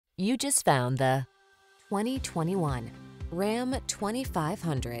You just found the 2021 Ram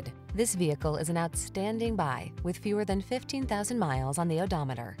 2500. This vehicle is an outstanding buy with fewer than 15,000 miles on the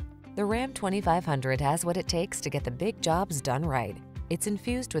odometer. The Ram 2500 has what it takes to get the big jobs done right. It's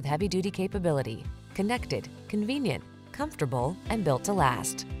infused with heavy-duty capability, connected, convenient, comfortable, and built to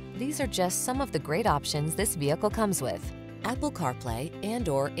last. These are just some of the great options this vehicle comes with: Apple CarPlay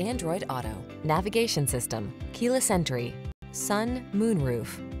and/or Android Auto, navigation system, keyless entry, sun,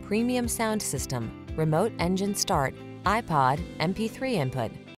 moonroof, premium sound system, remote engine start, iPod, MP3 input,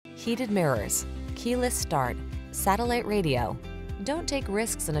 heated mirrors, keyless start, satellite radio. Don't take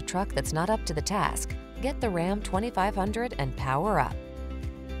risks in a truck that's not up to the task. Get the Ram 2500 and power up.